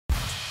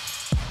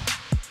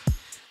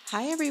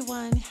Hi,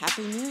 everyone.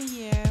 Happy New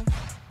Year.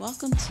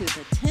 Welcome to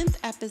the 10th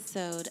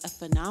episode of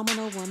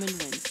Phenomenal Woman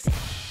Wednesday.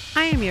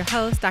 I am your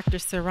host, Dr.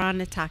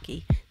 Saran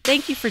Nataki.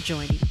 Thank you for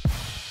joining.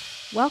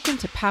 Welcome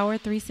to Power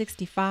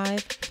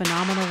 365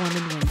 Phenomenal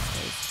Woman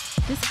Wednesdays.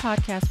 This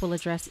podcast will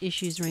address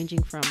issues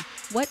ranging from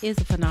what is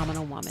a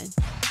phenomenal woman?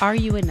 Are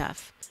you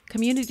enough?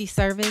 Community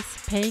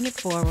service, paying it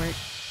forward,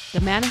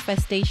 the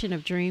manifestation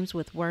of dreams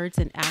with words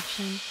and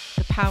action,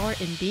 the power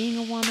in being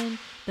a woman,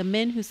 the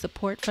men who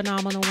support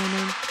phenomenal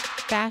women,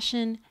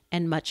 fashion,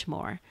 and much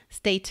more.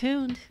 Stay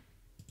tuned.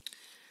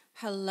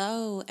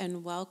 Hello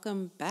and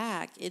welcome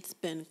back. It's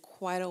been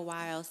quite a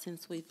while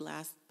since we've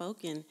last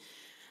spoken.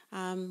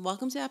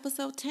 Welcome to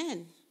episode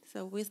 10.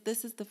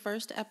 This is the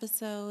first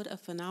episode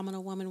of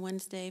Phenomenal Woman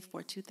Wednesday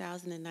for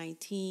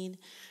 2019,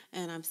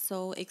 and I'm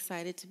so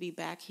excited to be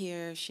back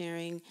here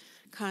sharing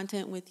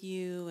content with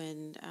you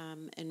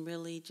and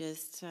really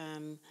just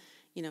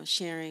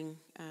sharing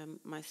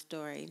my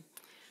story.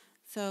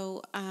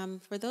 So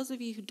for those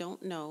of you who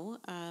don't know,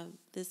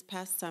 this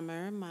past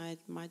summer,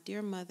 my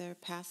dear mother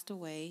passed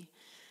away.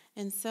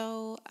 And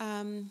so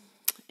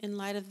in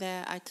light of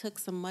that, I took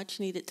some much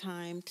needed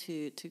time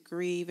to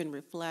grieve and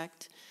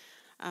reflect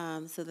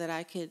so that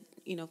I could,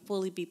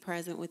 fully be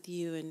present with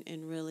you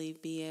and really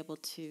be able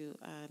to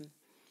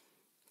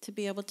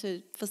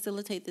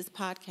facilitate this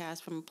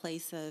podcast from a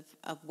place of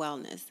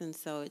wellness. And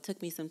so it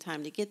took me some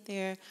time to get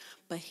there,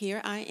 but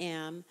here I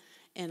am.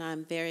 And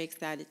I'm very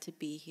excited to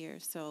be here.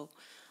 So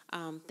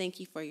thank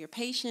you for your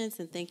patience,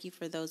 and thank you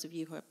for those of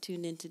you who have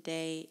tuned in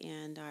today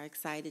and are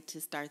excited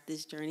to start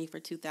this journey for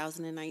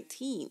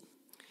 2019.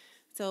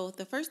 So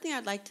the first thing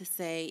I'd like to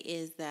say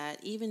is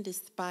that even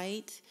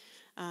despite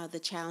the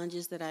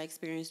challenges that I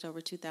experienced over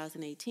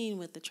 2018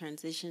 with the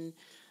transition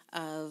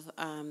of,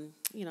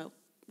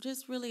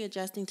 just really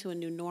adjusting to a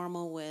new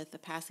normal with the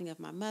passing of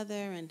my mother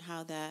and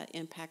how that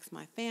impacts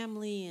my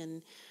family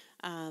and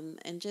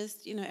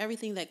just,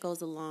 everything that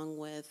goes along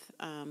with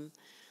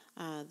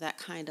that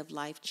kind of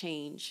life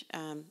change.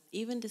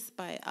 Even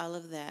despite all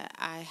of that,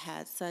 I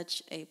had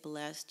such a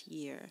blessed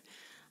year.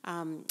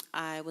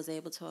 I was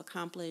able to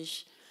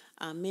accomplish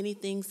many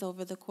things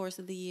over the course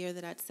of the year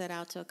that I'd set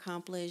out to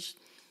accomplish.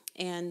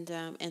 And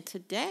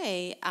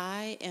today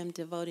I am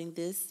devoting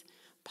this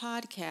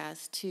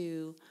podcast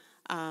to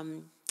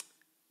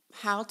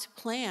how to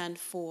plan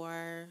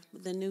for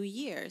the new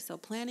year. So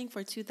planning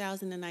for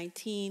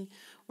 2019,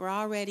 we're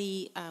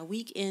already a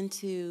week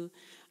into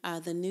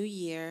the new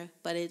year,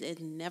 but it is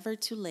never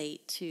too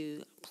late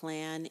to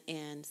plan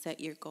and set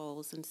your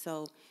goals. And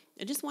so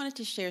I just wanted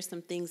to share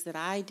some things that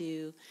I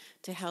do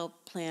to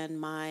help plan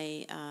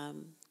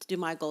to do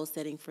my goal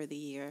setting for the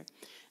year.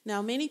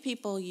 Now, many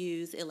people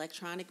use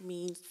electronic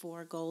means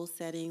for goal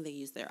setting. They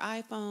use their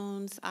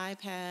iPhones,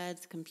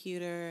 iPads,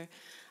 computer.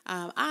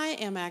 I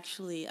am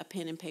actually a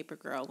pen and paper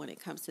girl when it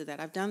comes to that.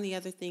 I've done the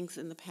other things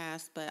in the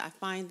past, but I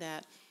find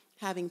that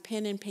having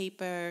pen and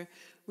paper,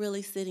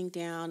 really sitting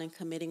down and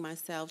committing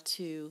myself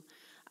to,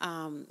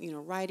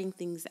 writing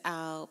things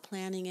out,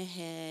 planning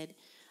ahead,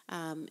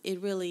 it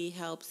really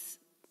helps.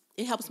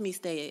 It helps me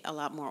stay a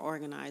lot more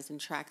organized and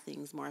track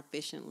things more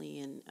efficiently,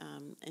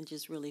 and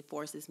just really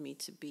forces me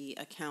to be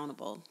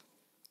accountable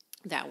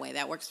that way.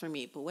 That works for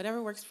me. But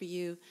whatever works for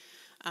you,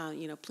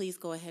 please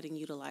go ahead and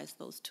utilize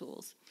those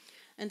tools.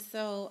 And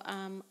so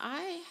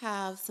I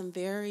have some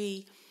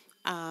very,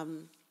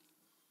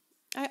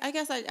 I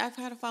guess I've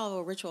had to follow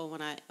a ritual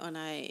when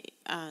I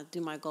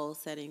do my goal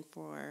setting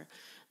for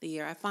the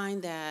year. I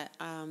find that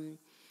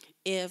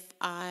if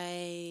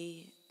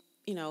I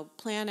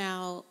plan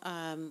out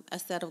a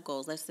set of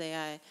goals. Let's say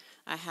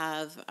I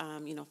have,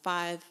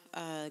 5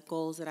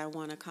 goals that I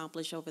want to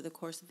accomplish over the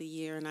course of the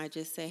year, and I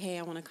just say, hey,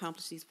 I want to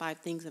accomplish these 5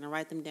 things, and I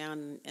write them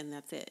down, and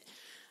that's it.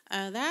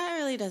 That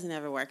really doesn't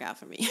ever work out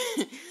for me.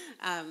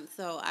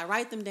 So I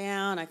write them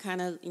down. I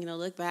kind of,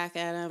 look back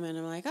at them, and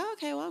I'm like, oh,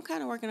 okay, well, I'm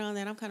kind of working on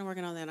that. I'm kind of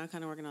working on that. I'm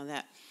kind of working on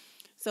that.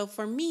 So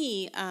for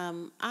me,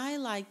 I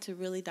like to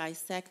really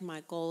dissect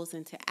my goals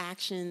into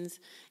actions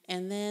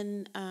and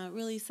then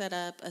really set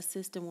up a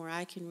system where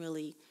I can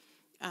really,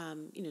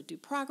 do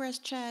progress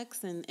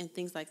checks and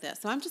things like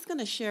that. So I'm just going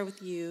to share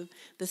with you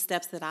the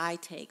steps that I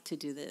take to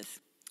do this.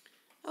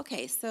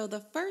 Okay, so the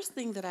first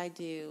thing that I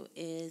do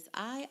is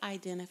I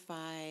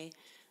identify,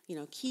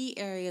 key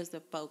areas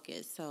of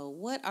focus. So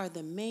what are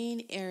the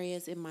main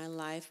areas in my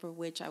life for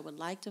which I would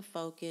like to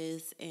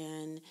focus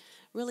and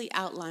really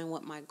outline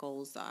what my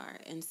goals are?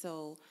 And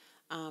so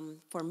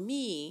for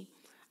me,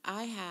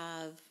 I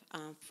have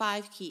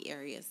 5 key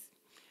areas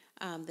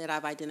that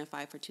I've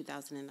identified for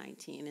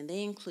 2019, and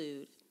they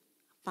include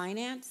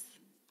finance,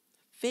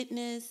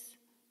 fitness,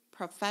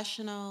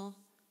 professional,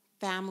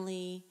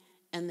 family,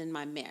 and then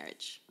my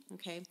marriage.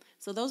 Okay,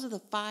 so those are the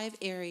 5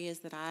 areas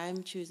that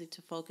I'm choosing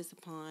to focus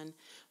upon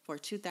for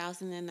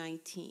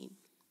 2019.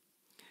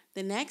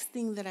 The next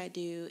thing that I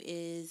do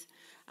is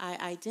I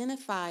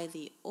identify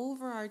the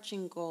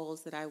overarching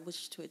goals that I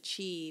wish to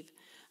achieve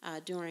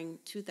during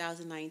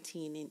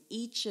 2019 in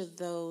each of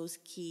those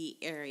key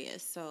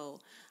areas. So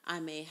I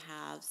may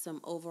have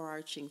some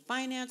overarching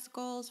finance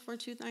goals for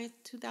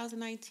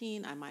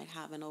 2019. I might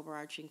have an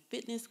overarching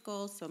fitness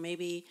goal. So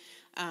maybe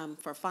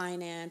for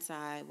finance,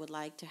 I would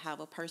like to have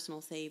a personal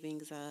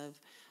savings of,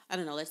 I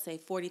don't know, let's say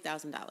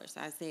 $40,000.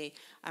 I say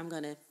I'm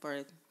going to,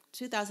 for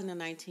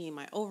 2019,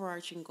 my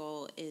overarching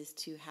goal is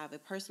to have a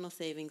personal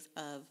savings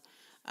of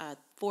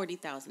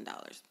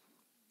 $40,000.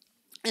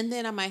 And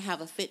then I might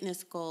have a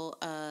fitness goal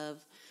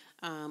of,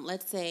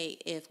 let's say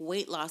if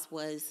weight loss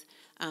was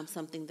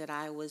something that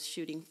I was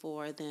shooting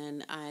for,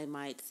 then I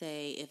might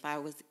say if I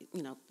was,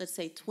 let's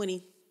say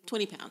 20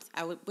 pounds.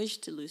 I would wish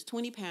to lose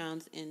 20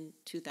 pounds in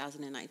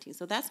 2019.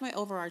 So that's my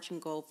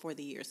overarching goal for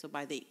the year. So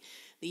by the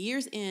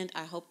year's end,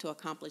 I hope to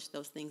accomplish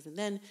those things. And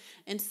then,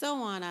 and so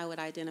on, I would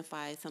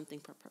identify something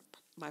for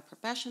my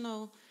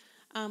professional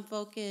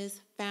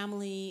focus,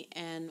 family,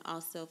 and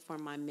also for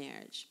my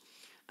marriage.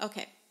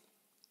 Okay.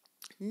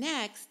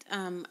 Next,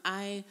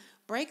 I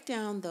break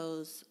down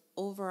those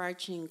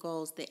overarching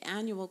goals, the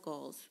annual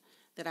goals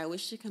that I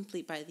wish to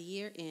complete by the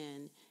year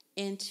end,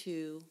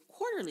 into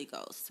quarterly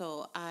goals.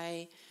 So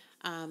I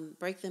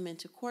break them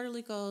into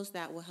quarterly goals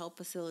that will help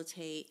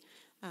facilitate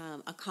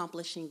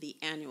accomplishing the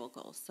annual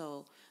goal.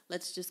 So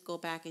let's just go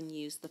back and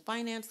use the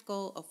finance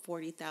goal of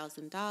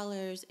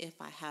 $40,000. If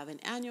I have an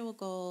annual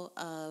goal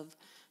of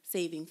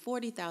saving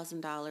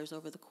 $40,000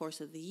 over the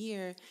course of the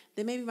year,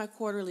 then maybe my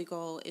quarterly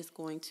goal is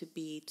going to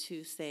be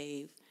to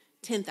save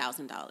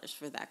 $10,000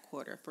 for that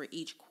quarter, for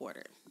each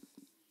quarter.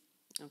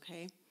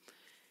 Okay.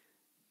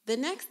 The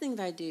next thing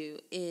that I do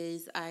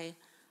is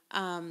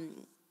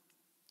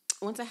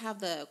once I have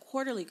the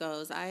quarterly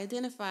goals, I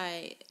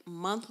identify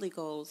monthly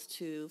goals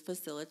to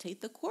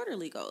facilitate the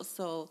quarterly goals.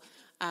 So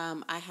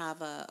I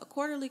have a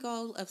quarterly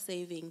goal of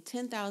saving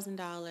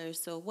 $10,000.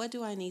 So what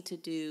do I need to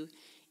do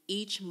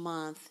each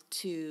month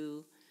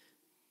to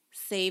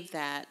save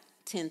that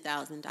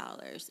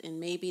 $10,000? And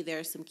maybe there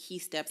are some key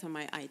steps I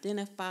might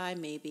identify.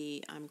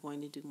 Maybe I'm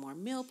going to do more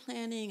meal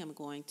planning. I'm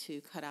going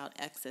to cut out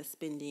excess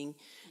spending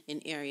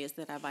in areas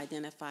that I've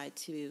identified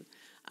to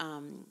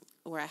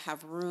where I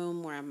have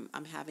room, where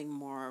I'm having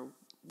more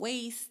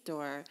waste,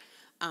 or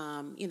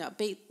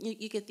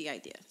you get the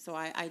idea. So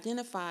I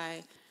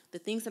identify the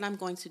things that I'm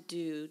going to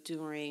do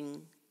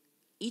during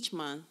each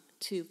month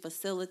to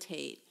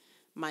facilitate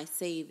my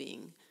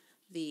saving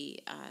the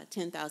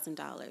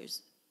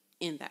 $10,000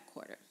 in that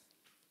quarter.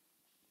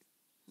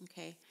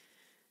 Okay.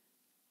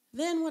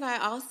 Then what I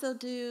also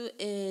do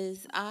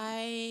is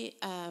I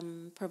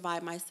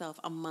provide myself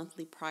a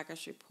monthly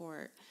progress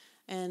report.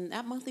 And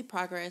that monthly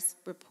progress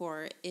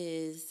report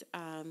is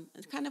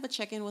kind of a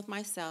check-in with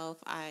myself.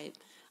 I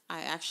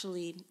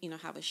actually,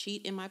 have a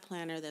sheet in my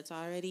planner that's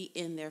already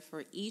in there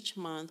for each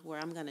month where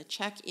I'm going to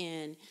check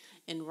in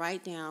and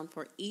write down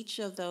for each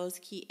of those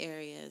key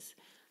areas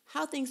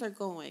how things are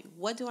going.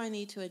 What do I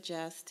need to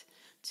adjust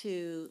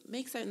to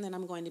make certain that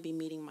I'm going to be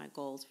meeting my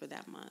goals for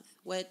that month?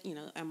 What,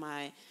 am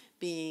I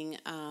being,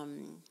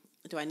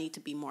 do I need to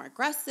be more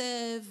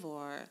aggressive,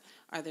 or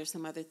are there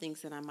some other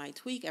things that I might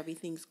tweak?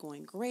 Everything's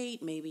going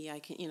great. Maybe I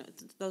can,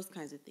 those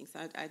kinds of things.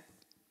 I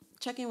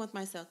check in with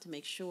myself to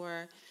make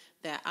sure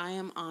that I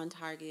am on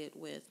target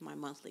with my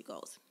monthly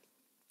goals.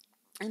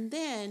 And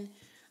then,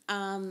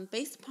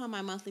 based upon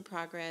my monthly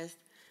progress,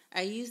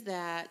 I use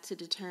that to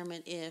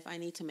determine if I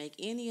need to make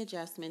any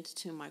adjustments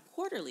to my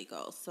quarterly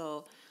goals.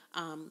 So,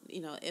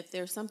 if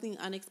there's something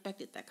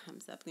unexpected that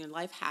comes up,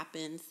 life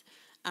happens,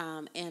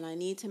 and I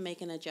need to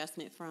make an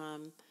adjustment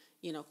from,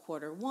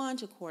 quarter one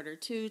to quarter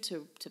two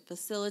to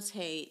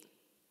facilitate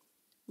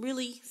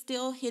really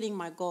still hitting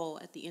my goal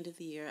at the end of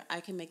the year, I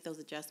can make those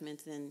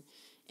adjustments and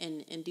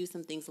do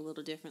some things a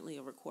little differently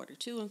over quarter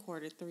two and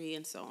quarter three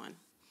and so on.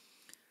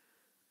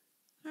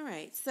 All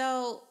right,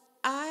 so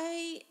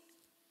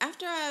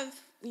after I've,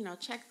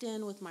 checked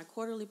in with my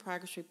quarterly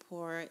progress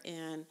report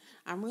and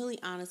I'm really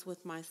honest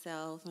with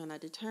myself and I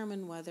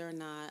determine whether or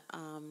not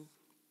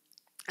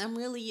I'm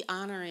really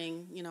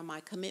honoring,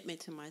 my commitment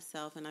to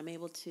myself, and I'm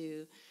able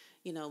to,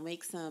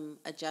 make some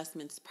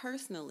adjustments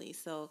personally.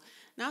 So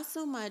not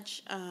so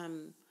much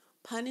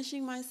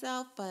punishing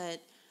myself,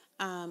 but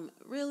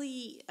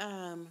really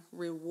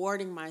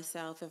rewarding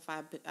myself if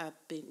I've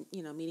been,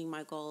 meeting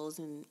my goals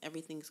and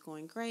everything's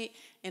going great.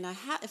 And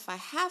if I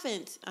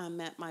haven't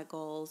met my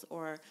goals,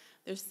 or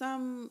there's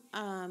some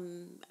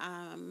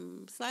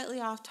slightly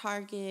off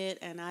target,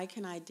 and I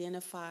can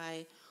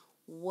identify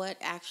what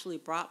actually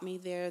brought me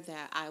there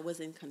that I was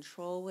in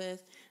control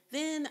with,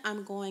 then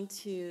I'm going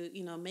to,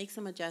 make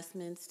some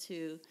adjustments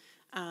to,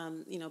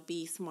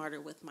 be smarter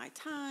with my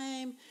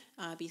time,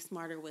 be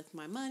smarter with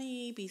my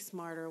money, be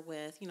smarter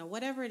with,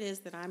 whatever it is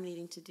that I'm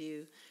needing to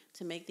do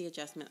to make the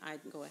adjustment, I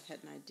go ahead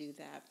and I do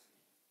that.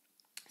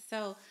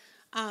 So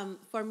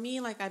for me,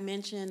 like I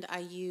mentioned, I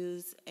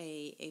use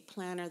a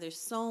planner. There's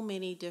so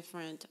many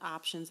different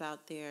options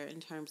out there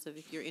in terms of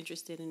if you're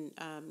interested in,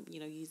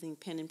 using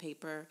pen and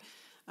paper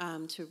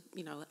to,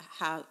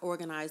 how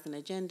organize an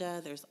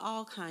agenda. There's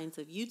all kinds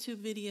of YouTube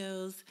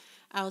videos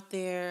out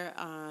there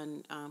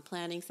on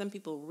planning. Some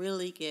people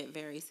really get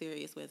very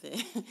serious with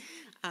it.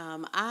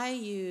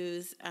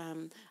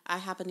 I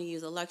happen to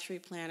use a luxury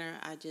planner.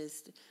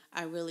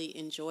 I really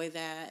enjoy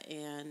that,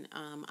 and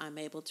I'm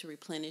able to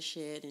replenish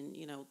it and,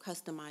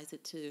 customize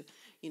it to,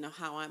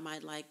 how I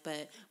might like.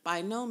 But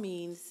by no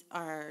means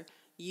are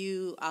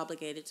you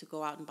obligated to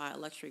go out and buy a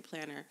luxury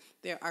planner.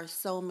 There are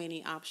so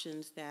many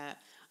options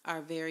that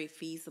are very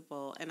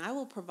feasible, and I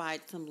will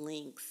provide some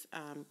links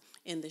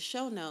in the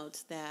show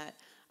notes that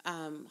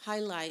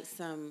highlight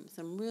some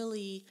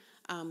really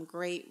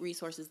great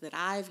resources that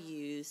I've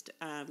used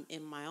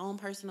in my own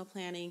personal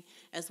planning,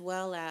 as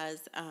well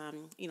as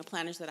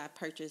planners that I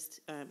purchased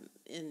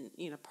in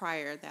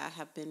prior that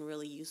have been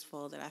really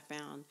useful, that I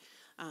found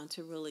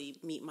to really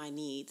meet my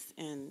needs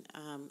and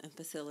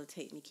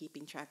facilitate me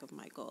keeping track of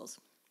my goals.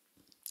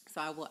 So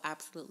I will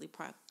absolutely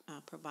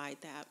provide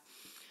that.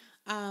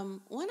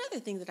 One other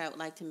thing that I would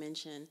like to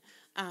mention,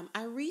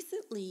 I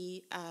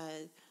recently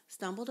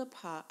stumbled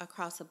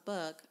across a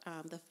book,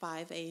 The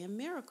 5 a.m.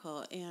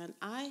 Miracle, and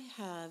I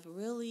have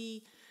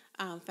really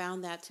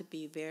found that to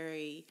be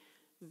very,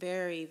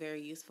 very,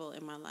 very useful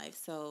in my life.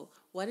 So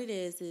what it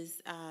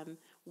is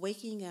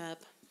waking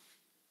up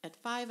at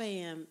 5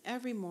 a.m.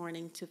 every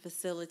morning to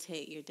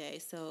facilitate your day.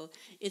 So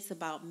it's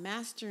about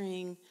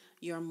mastering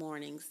your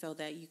morning so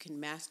that you can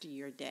master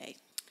your day.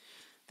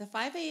 The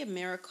 5 a.m.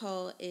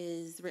 Miracle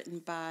is written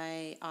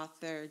by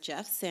author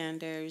Jeff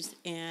Sanders,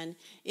 and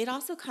it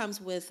also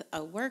comes with a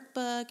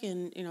workbook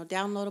and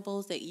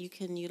downloadables that you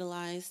can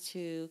utilize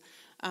to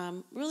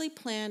really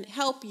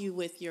help you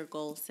with your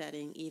goal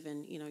setting,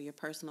 even your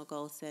personal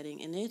goal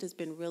setting. And it has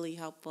been really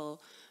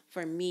helpful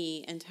for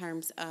me in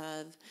terms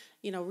of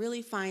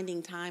really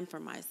finding time for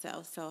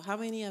myself. So how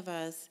many of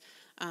us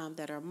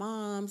that are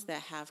moms,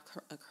 that have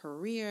a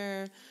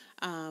career,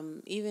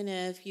 even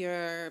if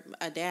you're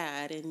a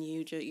dad and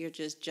you're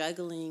just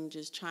juggling,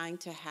 just trying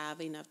to have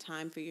enough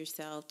time for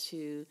yourself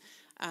to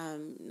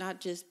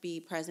not just be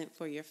present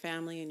for your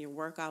family and your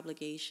work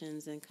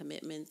obligations and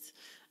commitments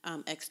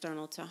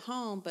external to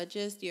home, but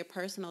just your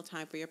personal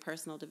time for your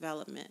personal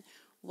development.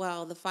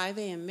 Well, the 5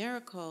 a.m.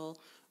 Miracle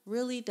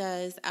really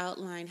does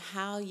outline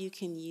how you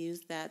can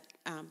use that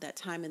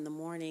time in the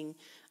morning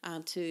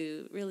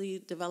to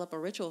really develop a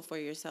ritual for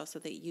yourself so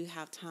that you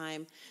have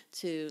time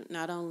to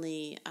not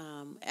only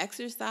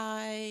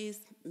exercise,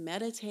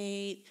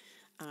 meditate,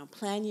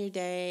 plan your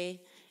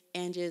day,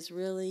 and just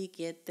really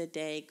get the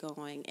day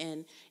going.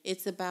 And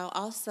it's about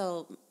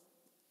also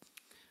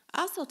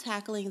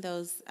tackling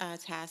those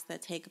tasks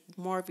that take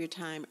more of your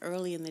time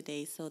early in the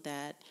day so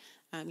that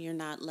you're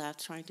not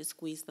left trying to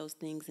squeeze those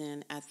things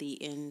in at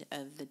the end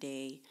of the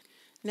day.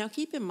 Now,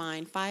 keep in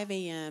mind, 5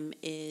 a.m.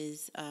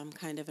 is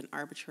kind of an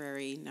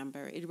arbitrary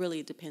number. It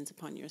really depends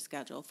upon your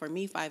schedule. For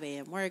me, 5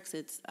 a.m. works.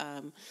 It's,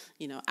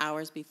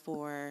 hours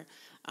before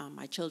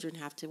my children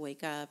have to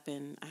wake up,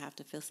 and I have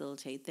to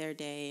facilitate their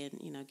day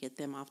and, get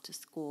them off to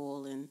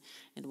school and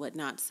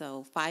whatnot.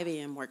 So 5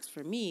 a.m. works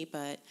for me,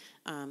 but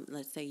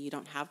let's say you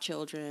don't have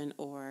children,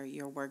 or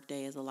your work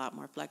day is a lot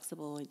more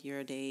flexible and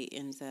your day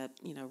ends up,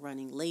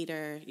 running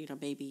later.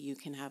 Maybe you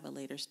can have a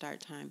later start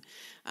time.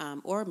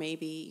 Or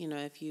maybe,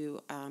 if you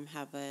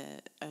have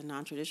a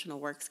non-traditional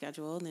work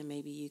schedule, then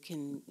maybe you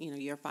can,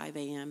 your 5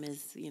 a.m.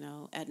 is,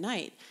 at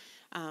night.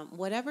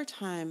 Whatever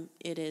time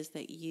it is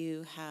that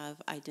you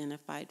have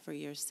identified for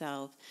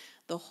yourself,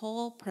 the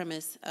whole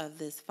premise of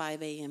this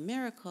 5 a.m.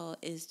 miracle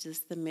is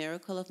just the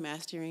miracle of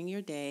mastering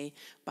your day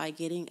by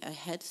getting a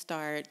head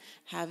start,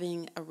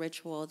 having a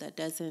ritual that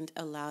doesn't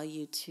allow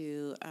you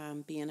to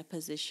be in a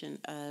position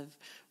of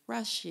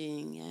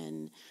rushing,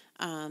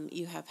 and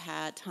you have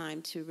had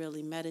time to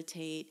really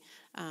meditate,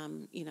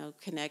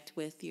 connect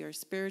with your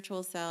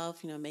spiritual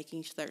self,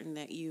 making certain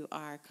that you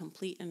are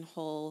complete and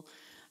whole,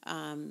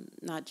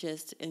 not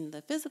just in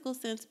the physical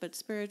sense, but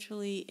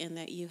spiritually, and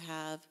that you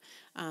have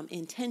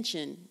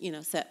intention,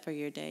 set for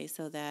your day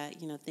so that,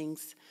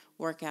 things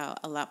work out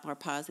a lot more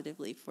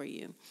positively for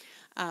you.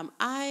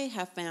 I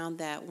have found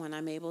that when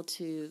I'm able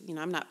to,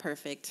 I'm not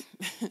perfect.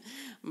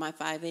 My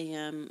 5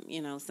 a.m.,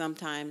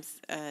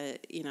 sometimes,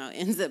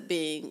 ends up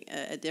being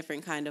a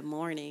different kind of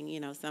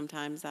morning.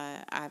 Sometimes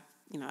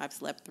I've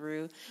slept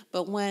through.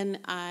 But when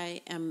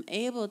I am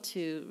able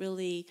to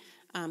really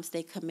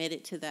stay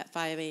committed to that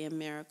 5 a.m.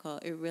 miracle,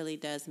 it really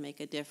does make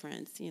a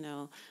difference.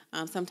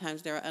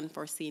 Sometimes there are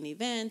unforeseen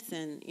events,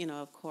 and,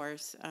 of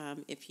course,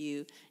 if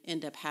you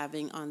end up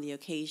having on the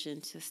occasion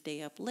to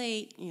stay up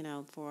late,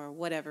 for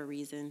whatever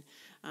reason,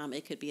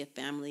 it could be a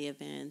family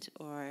event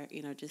or,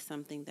 just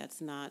something that's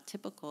not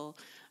typical,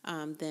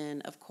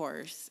 then, of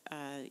course,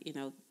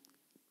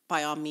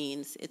 by all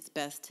means, it's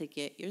best to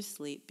get your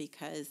sleep,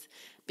 because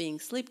being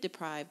sleep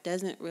deprived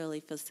doesn't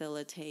really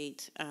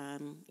facilitate,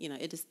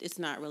 it's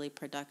not really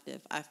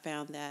productive. I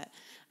found that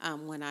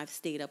when I've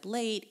stayed up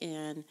late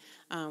and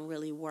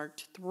really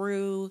worked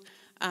through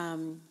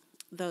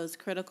those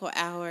critical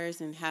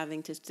hours and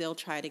having to still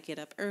try to get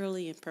up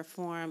early and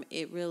perform,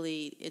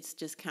 it's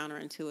just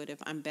counterintuitive.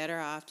 I'm better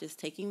off just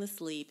taking the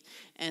sleep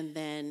and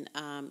then,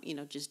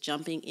 just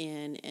jumping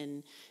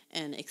in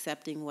and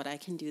accepting what I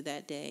can do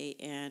that day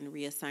and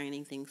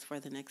reassigning things for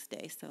the next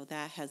day. So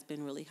that has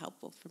been really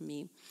helpful for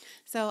me.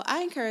 So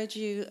I encourage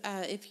you,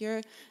 if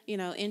you're,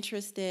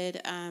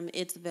 interested,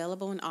 it's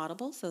available in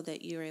Audible so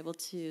that you're able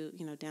to,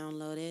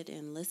 download it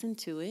and listen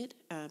to it.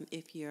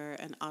 If you're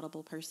an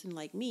Audible person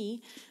like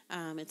me,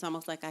 it's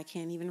almost like I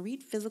can't even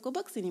read physical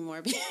books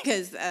anymore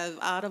because of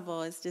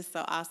Audible. It's just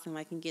so awesome.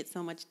 I can get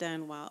so much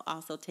done while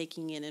also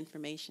taking in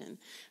information.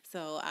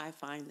 So I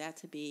find that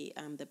to be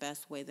the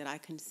best way that I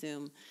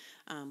consume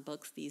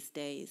books these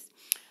days.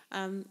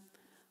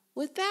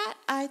 With that,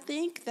 I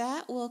think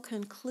that will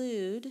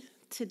conclude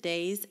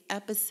today's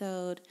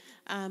episode.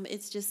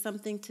 It's just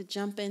something to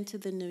jump into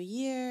the new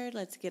year.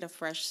 Let's get a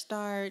fresh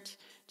start.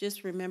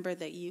 Just remember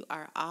that you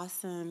are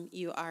awesome.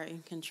 You are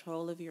in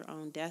control of your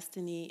own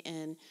destiny.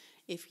 And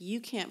if you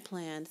can't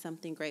plan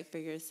something great for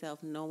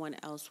yourself, no one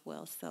else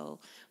will. So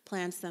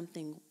plan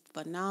something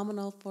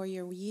phenomenal for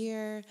your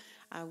year.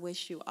 I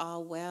wish you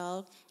all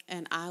well,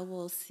 and I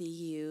will see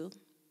you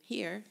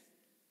here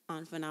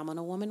on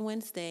Phenomenal Woman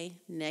Wednesday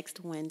next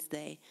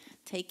Wednesday.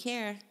 Take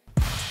care.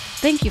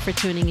 Thank you for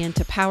tuning in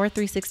to Power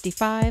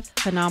 365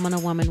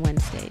 Phenomenal Woman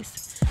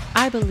Wednesdays.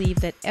 I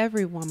believe that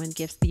every woman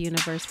gifts the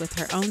universe with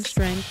her own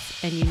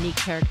strengths and unique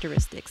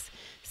characteristics.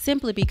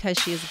 Simply because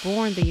she is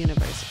born, the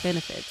universe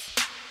benefits.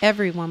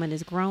 Every woman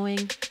is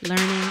growing,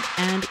 learning,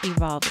 and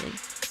evolving.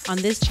 On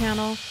this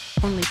channel,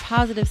 only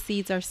positive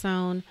seeds are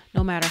sown,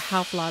 no matter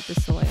how flawed the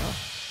soil.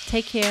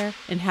 Take care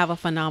and have a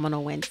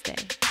phenomenal Wednesday.